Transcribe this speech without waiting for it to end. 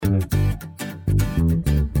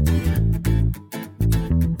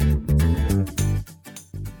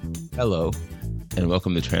Hello, and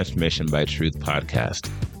welcome to Transformation by Truth podcast,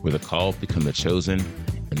 where the called become the chosen,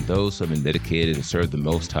 and those who have been dedicated to serve the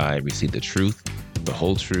Most High receive the truth, the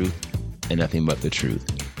whole truth, and nothing but the truth,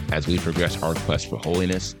 as we progress our quest for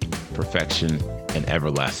holiness, perfection, and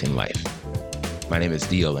everlasting life. My name is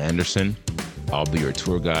D.L. Anderson. I'll be your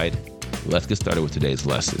tour guide. Let's get started with today's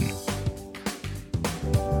lesson.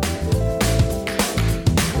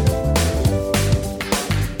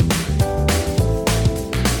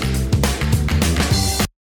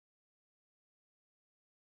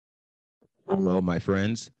 Hello, my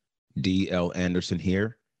friends. D.L. Anderson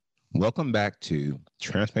here. Welcome back to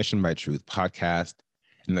Transformation by Truth podcast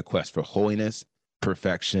in the quest for holiness,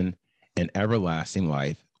 perfection, and everlasting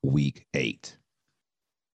life, week 8.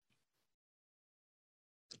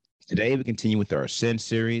 Today, we continue with our sin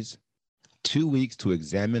series, 2 weeks to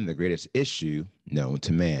examine the greatest issue known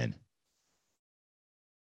to man.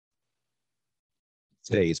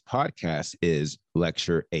 Today's podcast is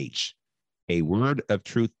Lecture H, a word of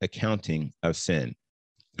truth accounting of sin,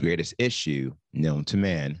 the greatest issue known to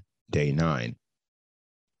man, day 9.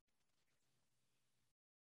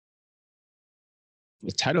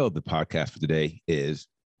 The title of the podcast for today is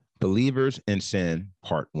Believers in Sin,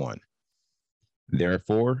 Part 1.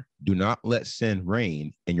 Therefore, do not let sin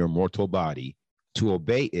reign in your mortal body to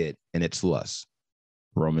obey it in its lusts.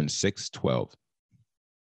 Romans 6:12.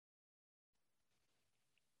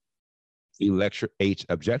 The Lecture H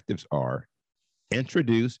objectives are: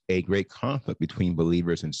 introduce a great conflict between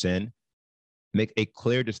believers and sin, make a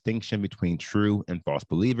clear distinction between true and false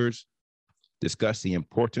believers, discuss the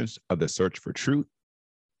importance of the search for truth,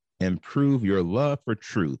 and prove your love for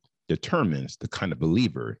truth determines the kind of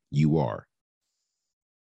believer you are.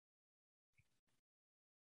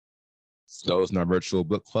 Those in our virtual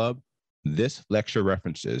book club, this lecture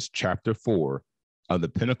references Chapter 4 of The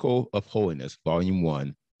Pinnacle of Holiness, Volume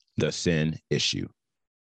 1, The Sin Issue.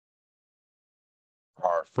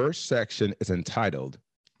 Our first section is entitled,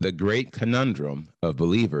 The Great Conundrum of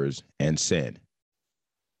Believers and Sin.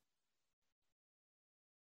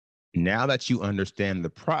 Now that you understand the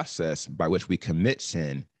process by which we commit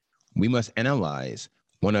sin, we must analyze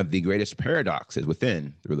one of the greatest paradoxes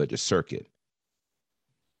within the religious circuit.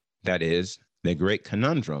 That is, the great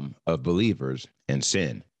conundrum of believers and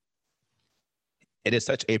sin. It is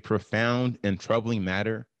such a profound and troubling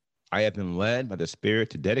matter, I have been led by the Spirit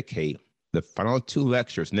to dedicate the final 2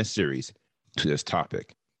 lectures in this series to this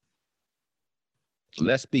topic.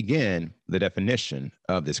 Let's begin the definition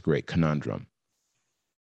of this great conundrum.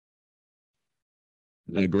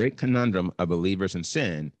 The great conundrum of believers in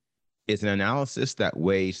sin is an analysis that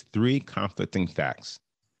weighs 3 conflicting facts.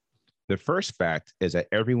 The first fact is that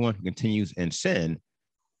everyone who continues in sin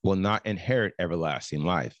will not inherit everlasting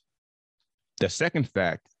life. The second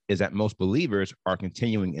fact is that most believers are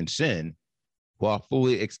continuing in sin while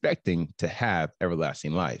fully expecting to have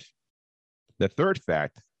everlasting life. The third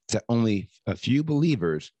fact is that only a few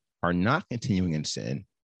believers are not continuing in sin,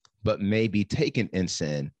 but may be taken in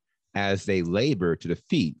sin as they labor to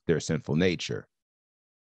defeat their sinful nature.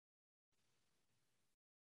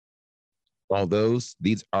 Although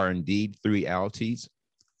these are indeed 3 realities,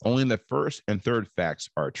 only the first and third facts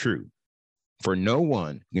are true. For no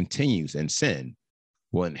one who continues in sin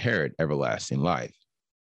will inherit everlasting life.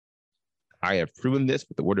 I have proven this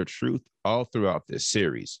with the word of truth all throughout this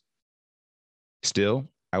series.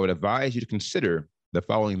 Still, I would advise you to consider the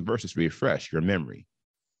following verses to refresh your memory.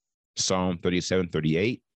 Psalm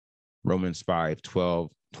 37:38, Romans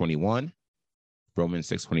 5:12-21, Romans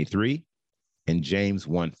 6:23, and James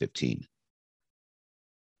 1:15.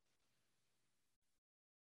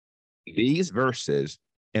 These verses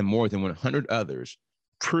and more than 100 others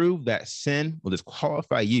prove that sin will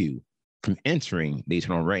disqualify you from entering the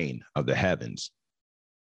eternal reign of the heavens.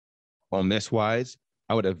 On this wise,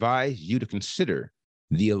 I would advise you to consider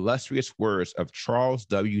the illustrious words of Charles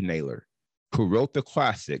W. Naylor, who wrote the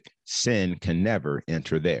classic, Sin Can Never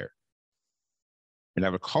Enter There. And I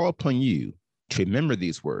would call upon you to remember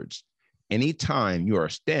these words anytime you are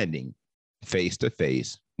standing face to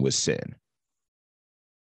face with sin.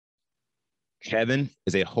 Heaven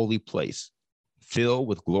is a holy place, filled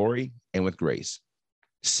with glory and with grace.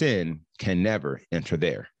 Sin can never enter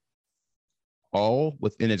there. All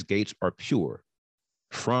within its gates are pure,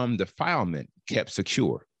 from defilement kept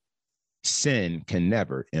secure. Sin can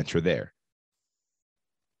never enter there.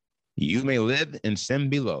 You may live in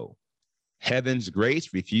sin below, heaven's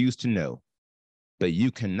grace refuse to know, but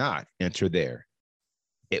you cannot enter there.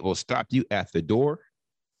 It will stop you at the door,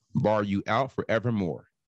 bar you out forevermore.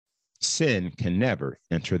 Sin can never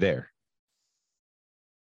enter there.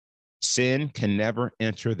 Sin can never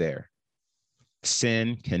enter there.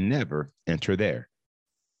 Sin can never enter there.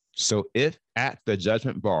 So if at the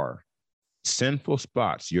judgment bar, sinful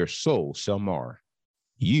spots your soul shall mar,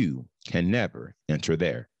 you can never enter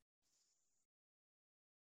there.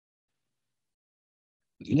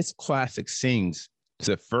 This classic sings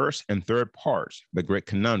to the first and third parts, the great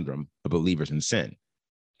conundrum of believers in sin.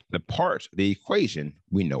 The parts of the equation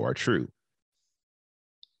we know are true.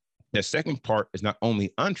 The second part is not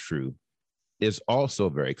only untrue, it is also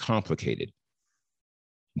very complicated.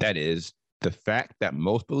 That is, the fact that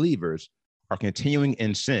most believers are continuing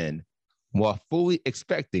in sin while fully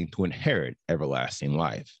expecting to inherit everlasting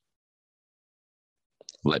life.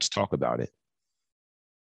 Let's talk about it.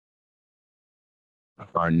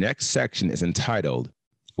 Our next section is entitled,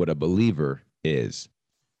 What a Believer Is.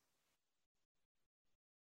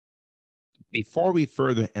 Before we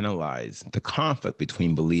further analyze the conflict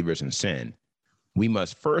between believers and sin, we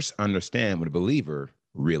must first understand what a believer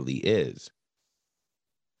really is.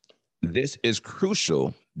 This is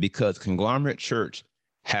crucial because Conglomerate Church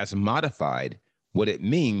has modified what it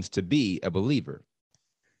means to be a believer,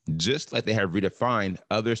 just like they have redefined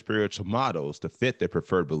other spiritual models to fit their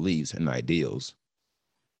preferred beliefs and ideals.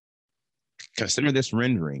 Consider this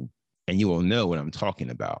rendering, and you will know what I'm talking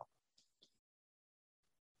about.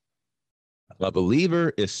 A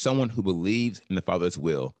believer is someone who believes in the Father's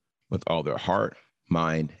will with all their heart,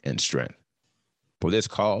 mind, and strength. For this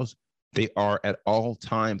cause, they are at all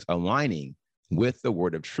times aligning with the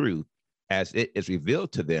word of truth as it is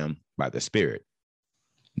revealed to them by the Spirit.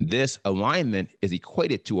 This alignment is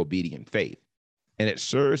equated to obedient faith, and it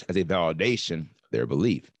serves as a validation of their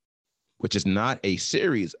belief, which is not a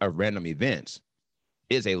series of random events.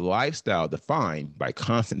 It is a lifestyle defined by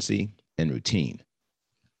constancy and routine.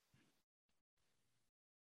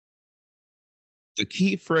 The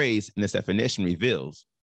key phrase in this definition reveals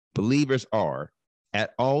believers are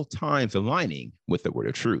at all times aligning with the word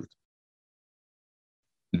of truth.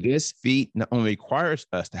 This feat not only requires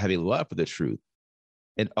us to have a love for the truth,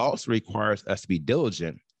 it also requires us to be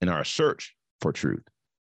diligent in our search for truth.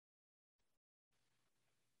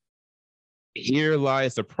 Here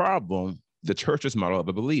lies the problem, the church's model of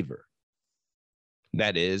a believer.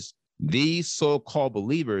 That is, these so-called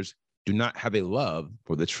believers do not have a love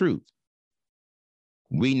for the truth.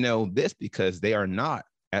 We know this because they are not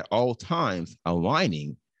at all times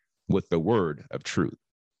aligning with the word of truth.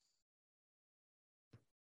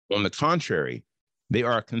 On the contrary, they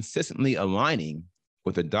are consistently aligning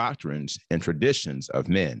with the doctrines and traditions of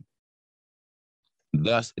men.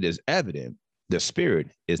 Thus, it is evident the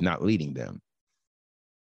Spirit is not leading them.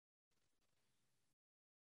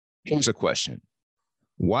 Here's a question.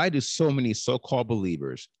 Why do so many so-called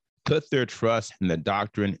believers put their trust in the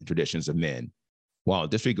doctrine and traditions of men while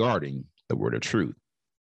disregarding the word of truth?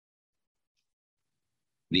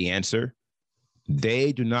 The answer,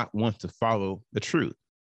 they do not want to follow the truth.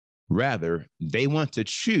 Rather, they want to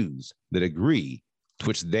choose the degree to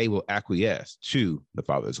which they will acquiesce to the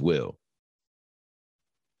Father's will.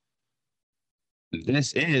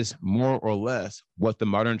 This is more or less what the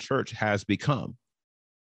modern church has become.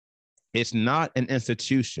 It's not an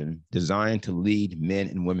institution designed to lead men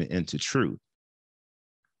and women into truth.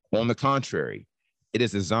 On the contrary, it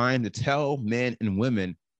is designed to tell men and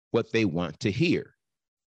women what they want to hear,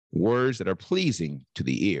 words that are pleasing to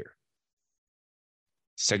the ear.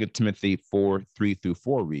 2 Timothy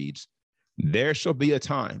 4:3-4 reads, "There shall be a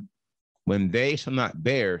time when they shall not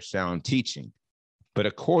bear sound teaching, but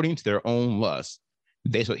according to their own lusts,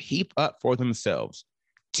 they shall heap up for themselves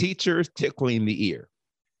teachers tickling the ear,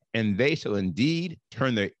 and they shall indeed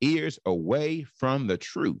turn their ears away from the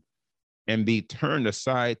truth and be turned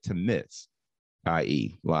aside to myths,"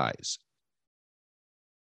 i.e., lies.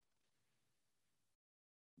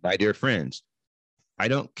 My dear friends, I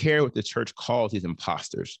don't care what the church calls these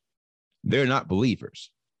imposters. They're not believers.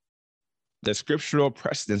 The scriptural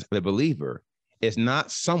precedence of a believer is not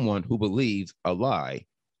someone who believes a lie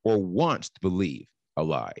or wants to believe a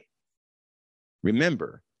lie.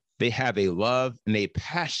 Remember, they have a love and a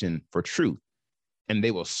passion for truth, and they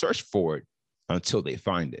will search for it until they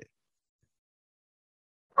find it.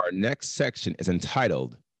 Our next section is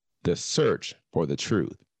entitled, The Search for the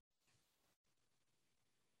Truth.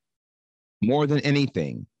 More than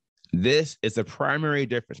anything, this is the primary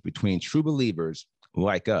difference between true believers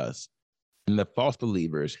like us and the false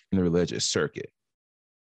believers in the religious circuit.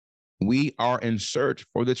 We are in search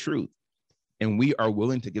for the truth, and we are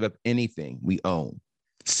willing to give up anything we own,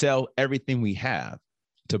 sell everything we have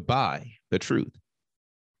to buy the truth.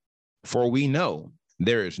 For we know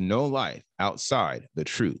there is no life outside the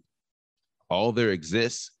truth. All there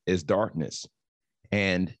exists is darkness,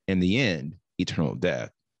 and in the end, eternal death.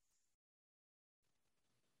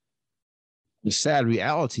 The sad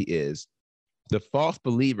reality is the false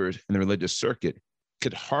believers in the religious circuit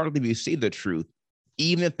could hardly receive the truth,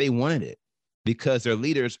 even if they wanted it, because their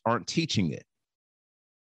leaders aren't teaching it.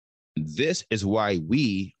 This is why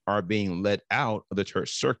we are being led out of the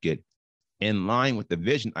church circuit in line with the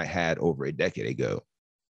vision I had over a decade ago.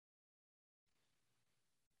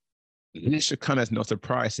 This should come as no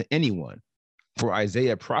surprise to anyone, for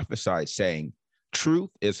Isaiah prophesied saying,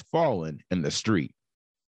 "Truth is fallen in the street."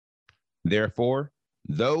 Therefore,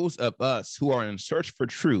 those of us who are in search for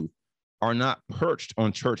truth are not perched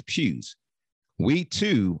on church pews. We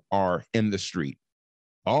too are in the street,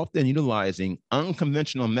 often utilizing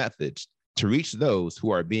unconventional methods to reach those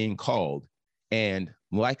who are being called and,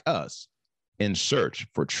 like us, in search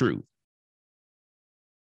for truth.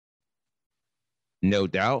 No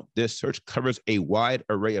doubt, this search covers a wide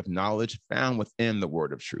array of knowledge found within the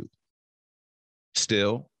word of truth.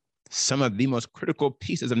 Still, some of the most critical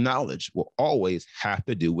pieces of knowledge will always have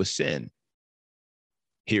to do with sin.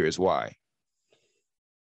 Here is why.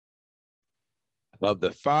 Of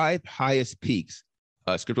the 5 highest peaks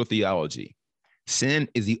of scriptural theology, sin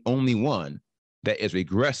is the only one that is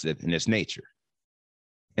regressive in its nature.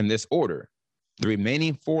 In this order, the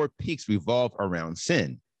remaining 4 peaks revolve around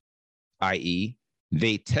sin, i.e.,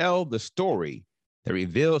 they tell the story that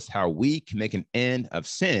reveals how we can make an end of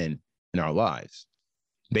sin in our lives.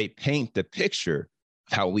 They paint the picture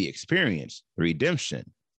of how we experience the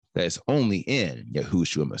redemption that is only in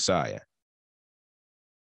Yahushua Messiah.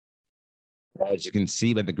 As you can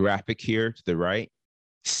see by the graphic here to the right,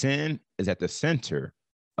 sin is at the center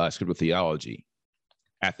of scriptural theology.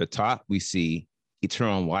 At the top, we see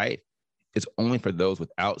eternal life is only for those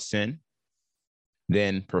without sin.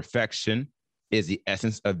 Then perfection is the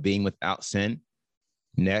essence of being without sin.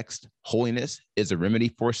 Next, holiness is a remedy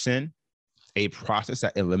for sin, a process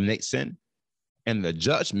that eliminates sin. And the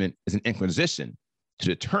judgment is an inquisition to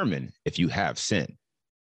determine if you have sin.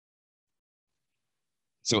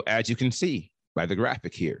 So as you can see by the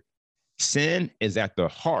graphic here, sin is at the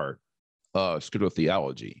heart of scriptural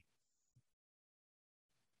theology.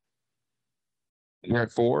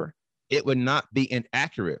 Therefore, it would not be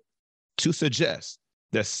inaccurate to suggest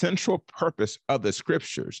the central purpose of the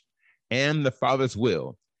scriptures and the Father's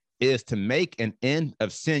will is to make an end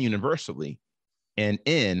of sin universally and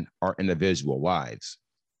in our individual lives.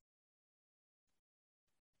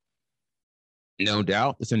 No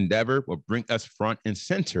doubt, this endeavor will bring us front and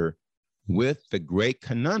center with the great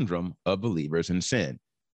conundrum of believers in sin.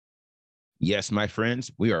 Yes, my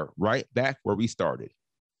friends, we are right back where we started.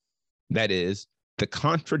 That is, the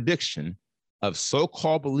contradiction of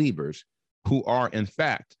so-called believers who are, in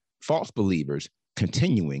fact, false believers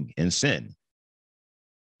continuing in sin.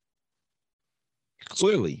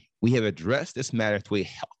 Clearly, we have addressed this matter to a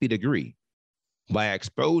healthy degree by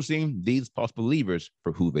exposing these false believers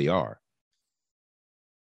for who they are.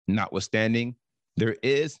 Notwithstanding, there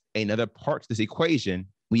is another part to this equation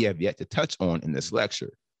we have yet to touch on in this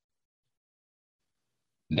lecture.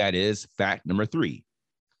 That is fact number 3,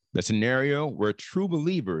 the scenario where true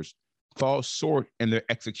believers fall short in their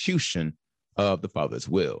execution of the Father's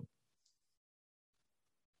will.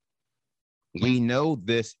 We know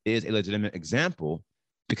this is a legitimate example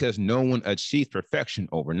because no one achieves perfection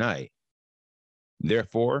overnight.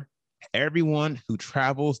 Therefore, everyone who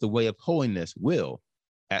travels the way of holiness will,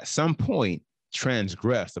 at some point,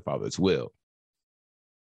 transgress the Father's will.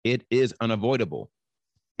 It is unavoidable,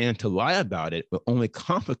 and to lie about it will only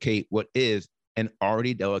complicate what is an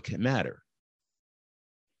already delicate matter.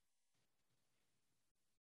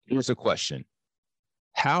 Here's a question.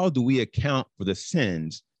 How do we account for the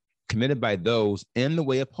sins committed by those in the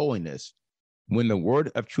way of holiness when the word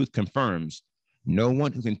of truth confirms no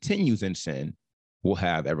one who continues in sin will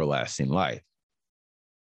have everlasting life?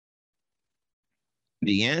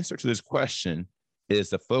 The answer to this question is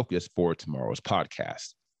the focus for tomorrow's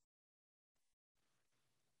podcast.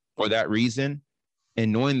 For that reason,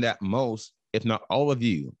 and knowing that most, if not all of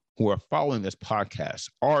you who are following this podcast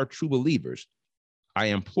are true believers, I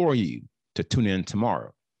implore you to tune in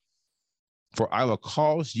tomorrow. For I will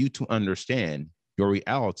cause you to understand your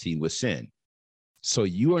reality with sin, so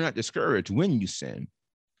you are not discouraged when you sin,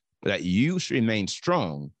 but that you should remain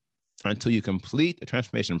strong until you complete the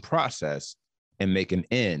transformation process and make an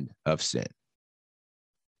end of sin.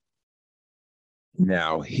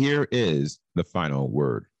 Now, here is the final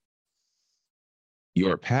word.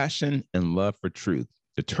 Your passion and love for truth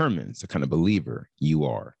determines the kind of believer you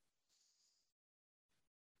are.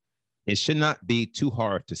 It should not be too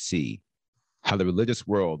hard to see how the religious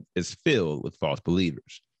world is filled with false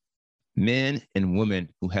believers, men and women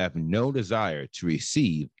who have no desire to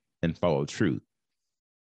receive and follow truth.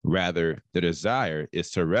 Rather, the desire is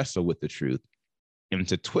to wrestle with the truth and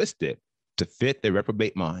to twist it to fit their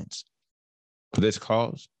reprobate minds. For this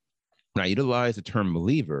cause, when I utilize the term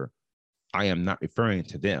believer, I am not referring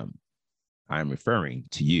to them. I am referring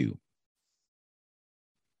to you.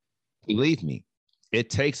 Believe me, it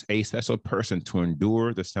takes a special person to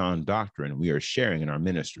endure the sound doctrine we are sharing in our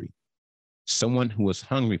ministry. Someone who is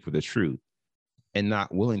hungry for the truth and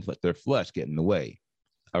not willing to let their flesh get in the way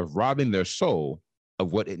of robbing their soul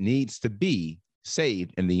of what it needs to be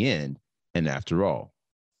saved in the end and after all.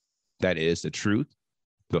 That is the truth,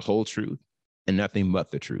 the whole truth, and nothing but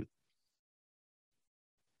the truth.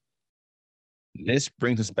 This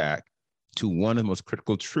brings us back to one of the most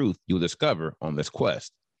critical truths you'll discover on this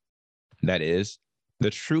quest. That is the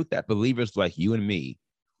truth that believers like you and me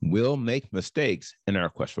will make mistakes in our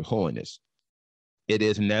quest for holiness. It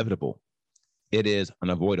is inevitable. It is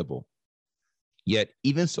unavoidable. Yet,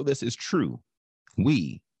 even so this is true,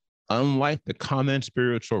 we, unlike the common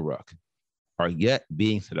spiritual ruck, are yet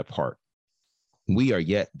being set apart. We are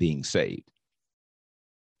yet being saved.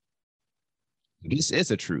 This is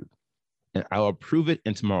the truth, and I will prove it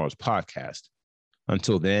in tomorrow's podcast.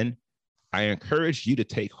 Until then, I encourage you to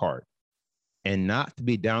take heart and not to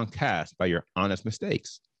be downcast by your honest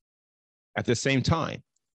mistakes. At the same time,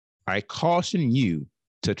 I caution you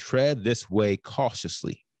to tread this way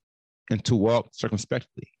cautiously and to walk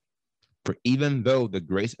circumspectly. For even though the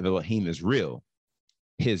grace of Elohim is real,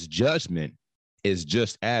 his judgment is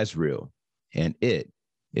just as real, and it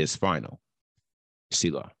is final.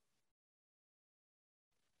 Selah.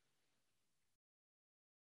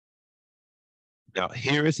 Now,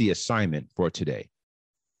 here is the assignment for today.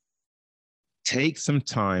 Take some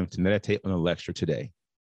time to meditate on the lecture today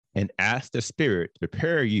and ask the Spirit to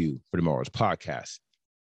prepare you for tomorrow's podcast.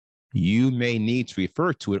 You may need to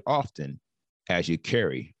refer to it often as you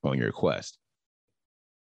carry on your quest.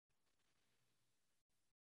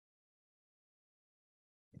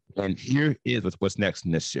 And here is what's next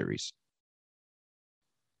in this series.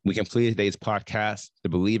 We completed today's podcast, The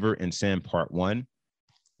Believer in Sin, Part 1.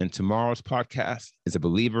 And tomorrow's podcast is A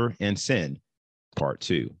Believer in Sin, Part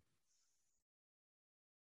 2.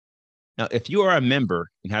 Now, if you are a member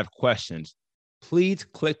and have questions, please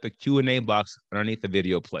click the Q&A box underneath the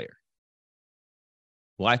video player.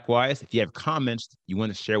 Likewise, if you have comments you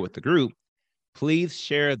want to share with the group, please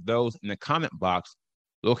share those in the comment box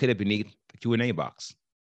located beneath the Q&A box.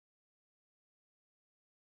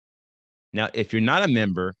 Now, if you're not a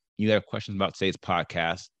member and you have questions about today's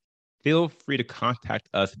podcast, feel free to contact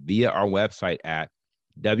us via our website at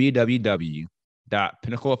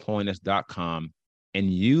www.pinnacleofholiness.com and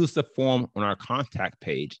use the form on our contact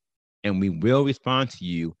page, and we will respond to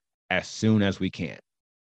you as soon as we can.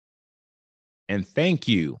 And thank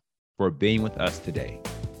you for being with us today.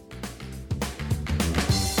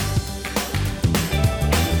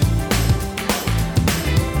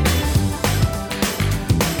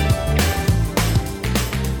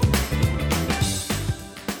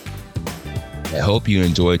 I hope you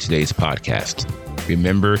enjoyed today's podcast.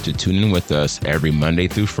 Remember to tune in with us every Monday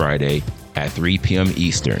through Friday at 3 p.m.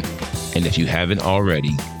 Eastern. And if you haven't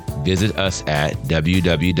already, visit us at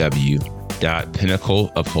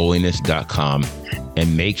www.pinnacleofholiness.com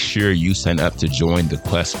and make sure you sign up to join the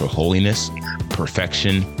quest for holiness,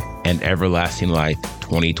 perfection, and everlasting life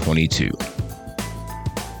 2022.